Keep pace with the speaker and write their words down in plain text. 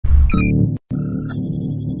Hello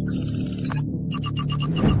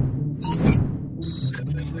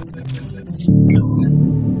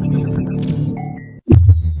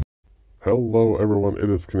everyone, it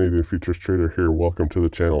is Canadian Futures Trader here. Welcome to the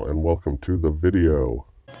channel and welcome to the video.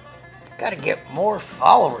 Gotta get more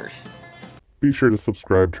followers. Be sure to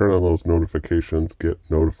subscribe, turn on those notifications, get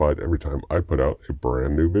notified every time I put out a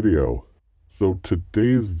brand new video. So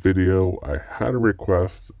today's video, I had a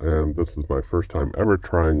request, and this is my first time ever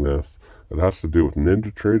trying this. It has to do with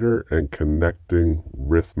NinjaTrader and connecting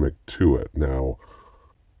Rithmic to it. Now,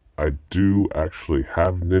 I do actually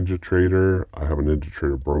have NinjaTrader. I have a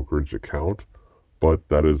NinjaTrader brokerage account, but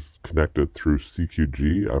that is connected through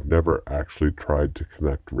CQG. I've never actually tried to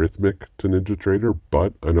connect Rithmic to NinjaTrader,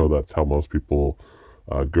 but I know that's how most people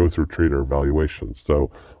go through trader evaluations.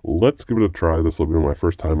 So let's give it a try. This will be my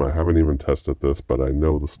first time. I haven't even tested this, but I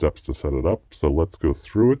know the steps to set it up. So let's go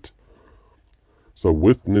through it. So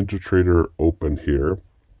with NinjaTrader open here,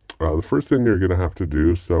 the first thing you're going to have to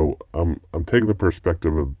do, so I'm taking the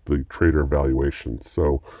perspective of the trader evaluation.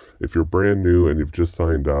 So if you're brand new and you've just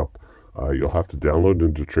signed up, you'll have to download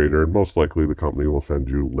NinjaTrader, and most likely the company will send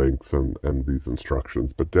you links and these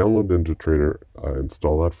instructions. But download NinjaTrader,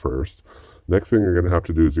 install that first. Next thing you're going to have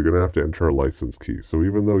to do is you're going to have to enter a license key. So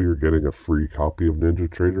even though you're getting a free copy of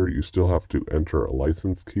NinjaTrader, you still have to enter a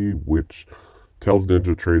license key, which tells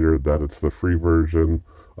NinjaTrader that it's the free version.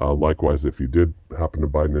 Likewise, if you did happen to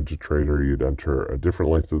buy NinjaTrader, you'd enter a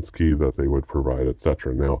different license key that they would provide,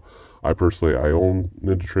 etc. Now, I own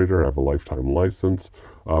NinjaTrader. I have a lifetime license,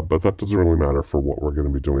 but that doesn't really matter for what we're going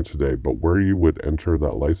to be doing today. But where you would enter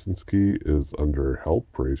that license key is under Help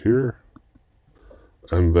right here,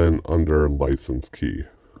 and then under License Key.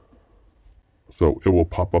 So it will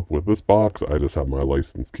pop up with this box. I just have my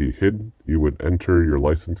license key hidden. You would enter your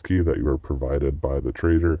license key that you were provided by the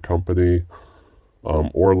trader company.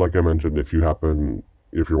 Or like I mentioned, if you're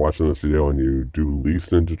watching this video and you do lease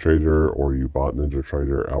NinjaTrader or you bought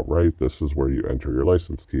NinjaTrader outright, this is where you enter your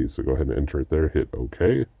license key. So go ahead and enter it there, hit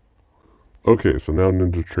OK. Okay, so now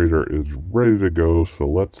NinjaTrader is ready to go. So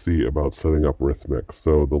let's see about setting up Rithmic.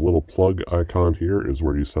 So the little plug icon here is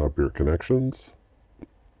where you set up your connections.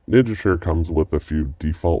 NinjaTrader comes with a few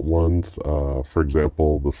default ones. For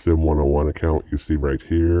example, the Sim 101 account you see right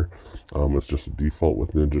here. It's just a default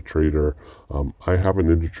with NinjaTrader. I have a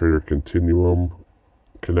NinjaTrader Continuum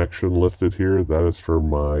connection listed here. That is for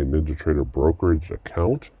my NinjaTrader brokerage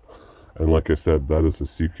account. And like I said, that is a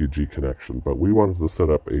CQG connection. But we wanted to set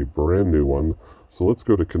up a brand new one. So let's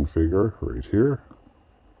go to Configure right here.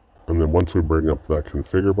 And then once we bring up that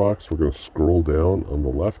configure box, we're going to scroll down on the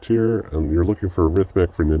left here, and you're looking for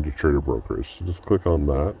Rithmic for NinjaTrader brokerage. So just click on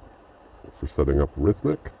that for setting up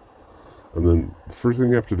Rithmic. And then the first thing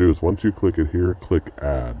you have to do is once you click it here, click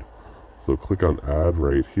Add. So click on Add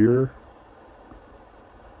right here.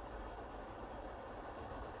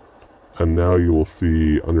 And now you will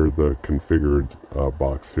see under the configured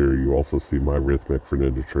box here, you also see my Rithmic for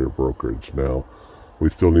NinjaTrader brokerage. Now, we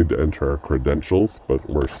still need to enter our credentials, but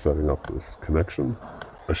we're setting up this connection.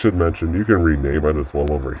 I should mention you can rename it as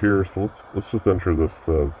well over here. So let's just enter this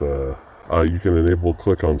as you can enable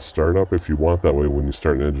click on startup if you want. That way when you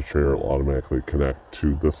start NinjaTrader, it'll automatically connect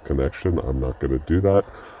to this connection. I'm not going to do that.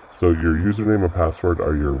 So your username and password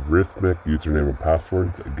are your Rithmic username and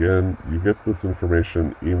passwords. Again, you get this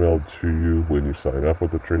information emailed to you when you sign up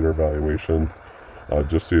with the trader evaluations.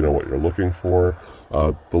 Just so you know what you're looking for.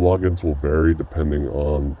 The logins will vary depending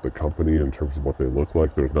on the company in terms of what they look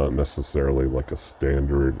like. There's not necessarily like a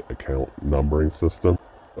standard account numbering system.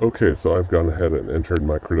 Okay, so I've gone ahead and entered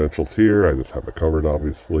my credentials here. I just have it covered,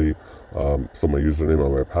 obviously. So my username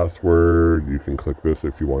and my password, you can click this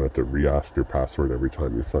if you wanted to re-ask your password every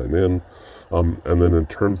time you sign in. And then in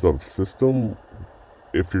terms of system,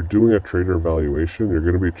 if you're doing a trader evaluation, you're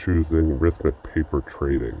going to be choosing Rithmic Paper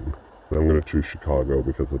Trading. I'm going to choose Chicago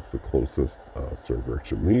because it's the closest server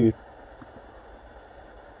to me.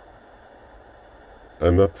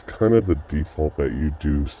 And that's kind of the default that you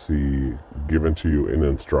do see given to you in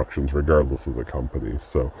instructions, regardless of the company.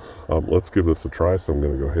 So let's give this a try. So I'm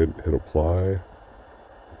going to go ahead and hit apply,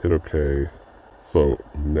 hit OK. So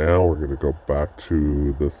now we're going to go back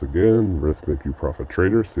to this again, Rithmic You Profit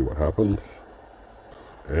Trader, see what happens.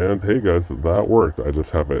 And hey guys, that worked. I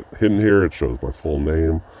just have it hidden here. It shows my full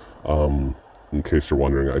name. In case you're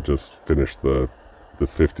wondering, I just finished the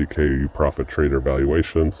 50K profit trader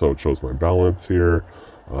valuation, so it shows my balance here.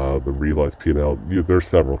 the realized P&L. There's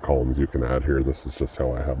several columns you can add here. This is just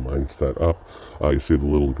how I have mine set up. You see the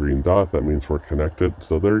little green dot, that means we're connected.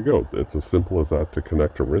 So there you go. It's as simple as that to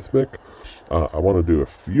connect to Rithmic. I want to do a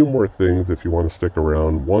few more things if you want to stick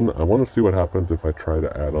around. One, I want to see what happens if I try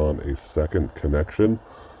to add on a second connection.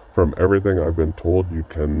 From everything I've been told, you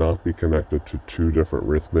cannot be connected to two different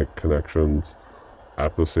Rithmic connections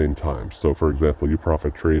at the same time. So for example,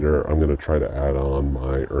 UProfit Trader, I'm going to try to add on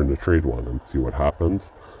my Earn to Trade one and see what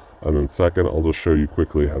happens. And then second, I'll just show you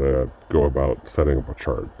quickly how to go about setting up a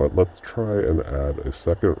chart. But let's try and add a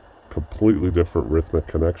second completely different Rithmic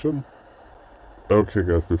connection. Okay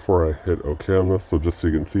guys, before I hit OK on this, so just so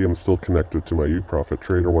you can see, I'm still connected to my UProfit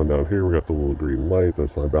Trader one down here. We got the little green light,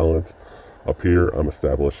 that's my balance. Up here, I'm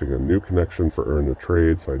establishing a new connection for Earn to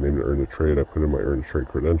Trade, so I named it Earn to Trade. I put in my Earn to Trade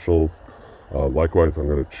credentials. Likewise, I'm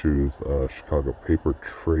going to choose Chicago Paper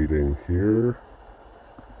Trading here.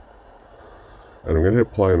 And I'm going to hit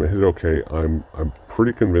apply and I hit OK. I'm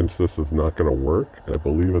pretty convinced this is not going to work. I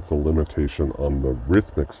believe it's a limitation on the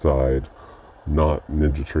Rithmic side, not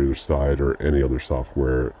NinjaTrader side or any other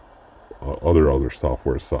software, other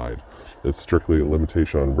software side. It's strictly a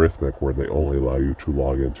limitation on Rithmic where they only allow you to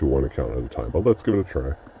log into one account at a time. But let's give it a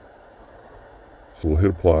try. So we'll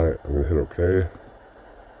hit apply. I'm going to hit OK.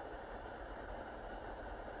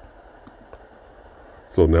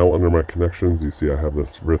 So now under my connections, you see I have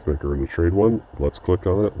this Rithmic Earn to Trade one. Let's click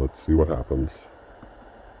on it. Let's see what happens.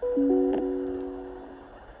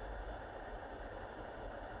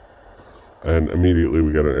 And immediately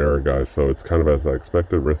we get an error, guys. So it's kind of as I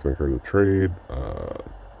expected. Rithmic Earn to Trade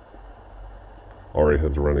already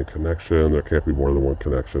has a running connection. There can't be more than one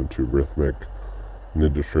connection to Rithmic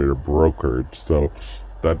NinjaTrader brokerage. So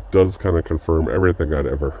that does kind of confirm everything I'd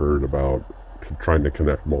ever heard about trying to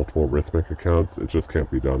connect multiple Rithmic accounts. It just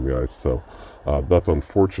can't be done, guys. So that's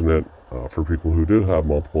unfortunate for people who do have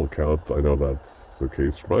multiple accounts. I know that's the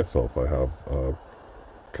case for myself. I have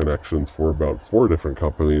connections for about 4 different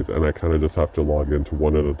companies, and I kind of just have to log into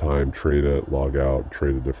one at a time, trade it, log out,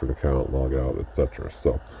 trade a different account, log out, etc.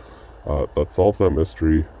 So that solves that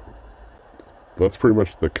mystery. That's pretty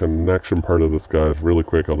much the connection part of this, guys. Really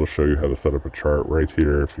quick, I'll just show you how to set up a chart right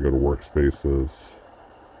here. If you go to Workspaces,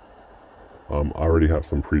 I already have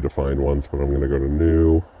some predefined ones, but I'm going to go to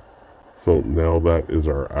New. So now that is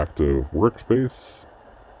our active workspace.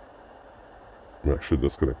 I'm actually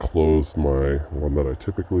just going to close my one that I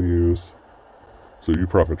typically use. So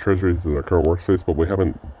UProfit Treasuries is our current workspace, but we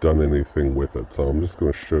haven't done anything with it. So I'm just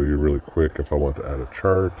going to show you really quick if I want to add a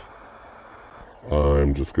chart.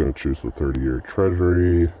 I'm just going to choose the 30-year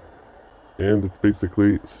Treasury. And it's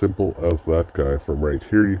basically simple as that, guy. From right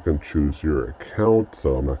here, you can choose your account.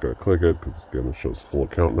 So I'm not going to click it because, again, it shows full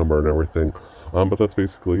account number and everything. But that's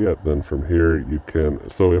basically it. Then from here, you can...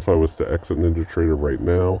 So if I was to exit NinjaTrader right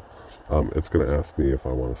now, it's going to ask me if I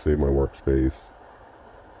want to save my workspace.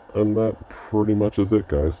 And that pretty much is it,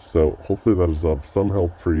 guys. So hopefully that is of some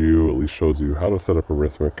help for you. At least shows you how to set up a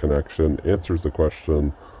Rithmic connection. Answers the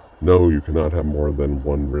question, no, you cannot have more than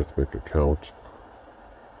one Rithmic account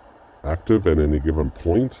active at any given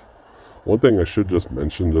point. One thing I should just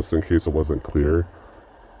mention, just in case it wasn't clear,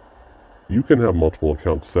 you can have multiple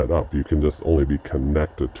accounts set up. You can just only be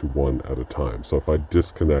connected to one at a time. So if I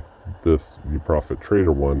disconnect this UProfit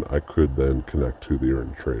Trader one, I could then connect to the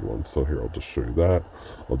Earn to Trade one. So here, I'll just show you that.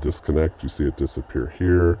 I'll disconnect. You see it disappear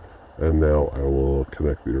here. And now I will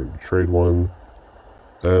connect the Earn to Trade one.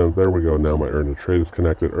 And there we go. Now my Earn to Trade is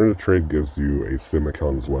connected. Earn to Trade gives you a SIM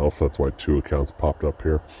account as well. So that's why 2 accounts popped up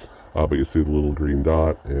here. But you see the little green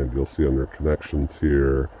dot, and you'll see under connections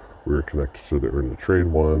here, we're connected to the Earn to Trade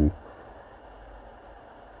one.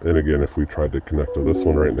 And again, if we tried to connect to this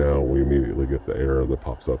one right now, we immediately get the error that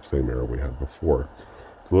pops up, same error we had before.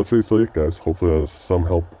 So that's basically it, guys. Hopefully that is some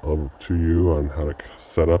help to you on how to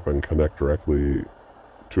set up and connect directly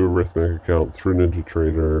to a Rithmic account through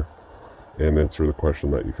NinjaTrader and answer the question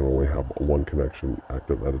that you can only have one connection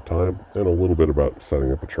active at a time, and a little bit about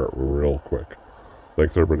setting up a chart real quick.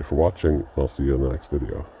 Thanks everybody for watching. I'll see you in the next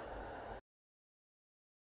video.